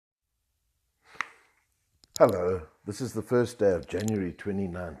Hello, this is the first day of January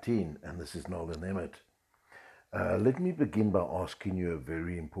 2019, and this is Nolan Emmett. Let me begin by asking you a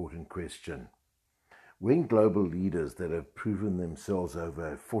very important question. When global leaders that have proven themselves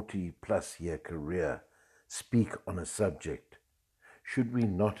over a 40-plus year career speak on a subject, should we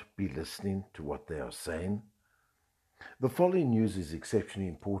not be listening to what they are saying? The following news is exceptionally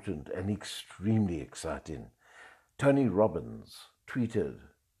important and extremely exciting. Tony Robbins tweeted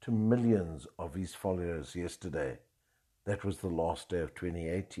to millions of his followers yesterday, that was the last day of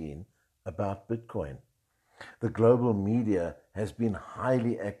 2018, about Bitcoin. The global media has been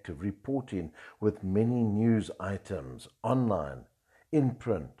highly active, reporting with many news items online, in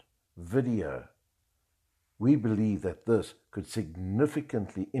print, video. We believe that this could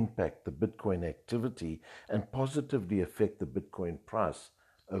significantly impact the Bitcoin activity and positively affect the Bitcoin price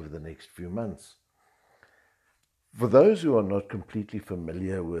over the next few months. For those who are not completely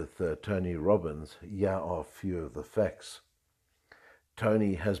familiar with Tony Robbins, here are a few of the facts.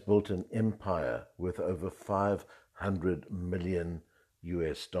 Tony has built an empire with over 500 million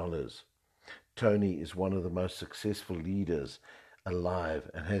US dollars. Tony is one of the most successful leaders alive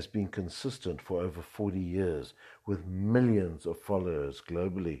and has been consistent for over 40 years with millions of followers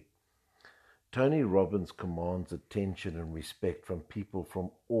globally. Tony Robbins commands attention and respect from people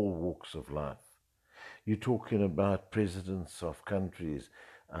from all walks of life. You're talking about presidents of countries,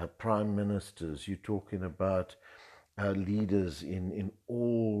 prime ministers, you're talking about leaders in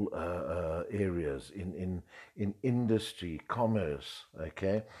all areas, in industry, commerce,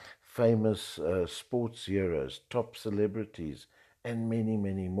 okay, famous sports heroes, top celebrities, and many,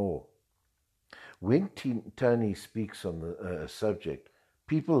 many more. When Tony speaks on the subject,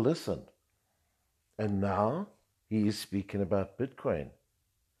 people listen. And now he is speaking about Bitcoin.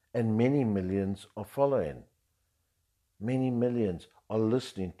 And many millions are following. Many millions are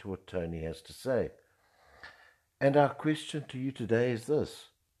listening to what Tony has to say. And our question to you today is this: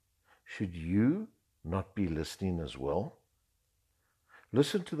 should you not be listening as well?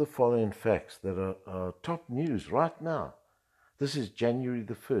 Listen to the following facts that are top news right now. This is January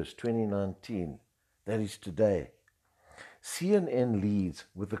the 1st, 2019. That is today. CNN leads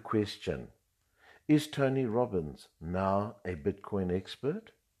with the question: is Tony Robbins now a Bitcoin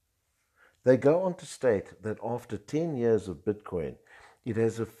expert? They go on to state that after 10 years of Bitcoin, it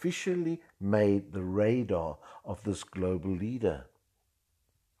has officially made the radar of this global leader.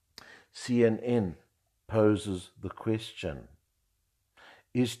 CNN poses the question: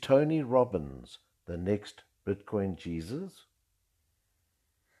 is Tony Robbins the next Bitcoin Jesus?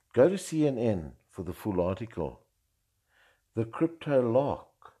 Go to CNN for the full article. The Cryptolark,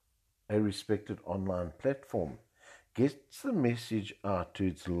 a respected online platform, gets the message out to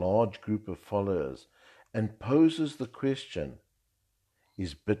its large group of followers and poses the question: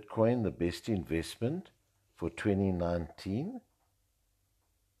 is Bitcoin the best investment for 2019?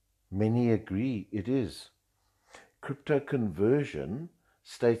 Many agree it is. Crypto Conversion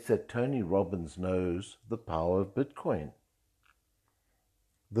states that Tony Robbins knows the power of Bitcoin.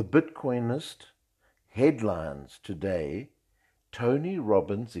 The Bitcoinist headlines today: Tony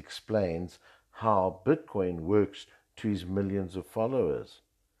Robbins explains how Bitcoin works to his millions of followers.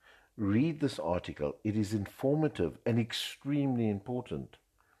 Read this article. It is informative and extremely important.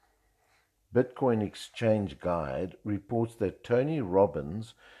 Bitcoin Exchange Guide reports that Tony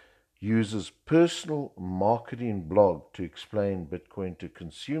Robbins uses personal marketing blog to explain Bitcoin to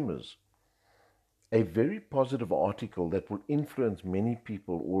consumers. A very positive article that will influence many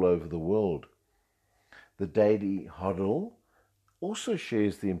people all over the world. The Daily Hodl also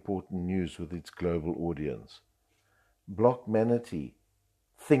shares the important news with its global audience. Blockmanity,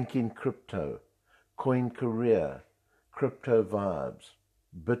 Thinking Crypto, Coin Career, Crypto Vibes,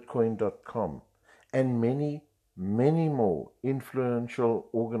 Bitcoin.com, and many, many more influential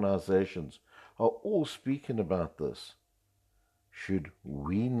organizations are all speaking about this. Should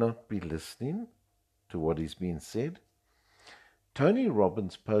we not be listening to what is being said? Tony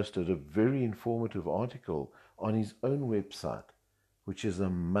Robbins posted a very informative article on his own website, which is a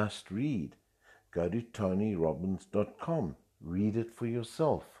must-read. Go to tonyrobbins.com. Read it for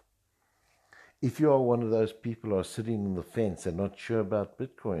yourself. If you are one of those people who are sitting on the fence and not sure about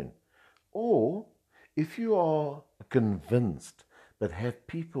Bitcoin, or if you are convinced but have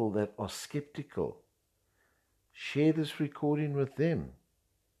people that are skeptical, share this recording with them.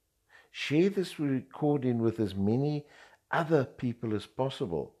 Share this recording with as many other people as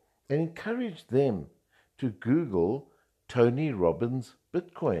possible and encourage them to Google Tony Robbins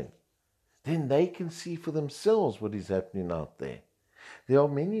Bitcoin. Then they can see for themselves what is happening out there. There are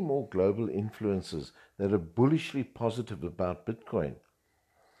many more global influencers that are bullishly positive about Bitcoin.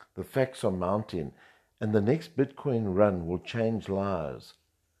 The facts are mounting, And the next Bitcoin run will change lives,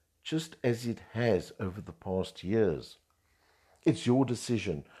 just as it has over the past years. It's your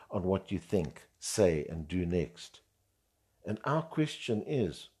decision on what you think, say, and do next. And our question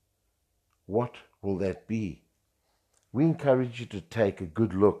is, what will that be? We encourage you to take a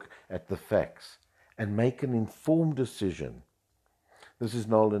good look at the facts and make an informed decision. This is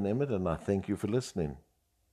Nolan Emmett, and I thank you for listening.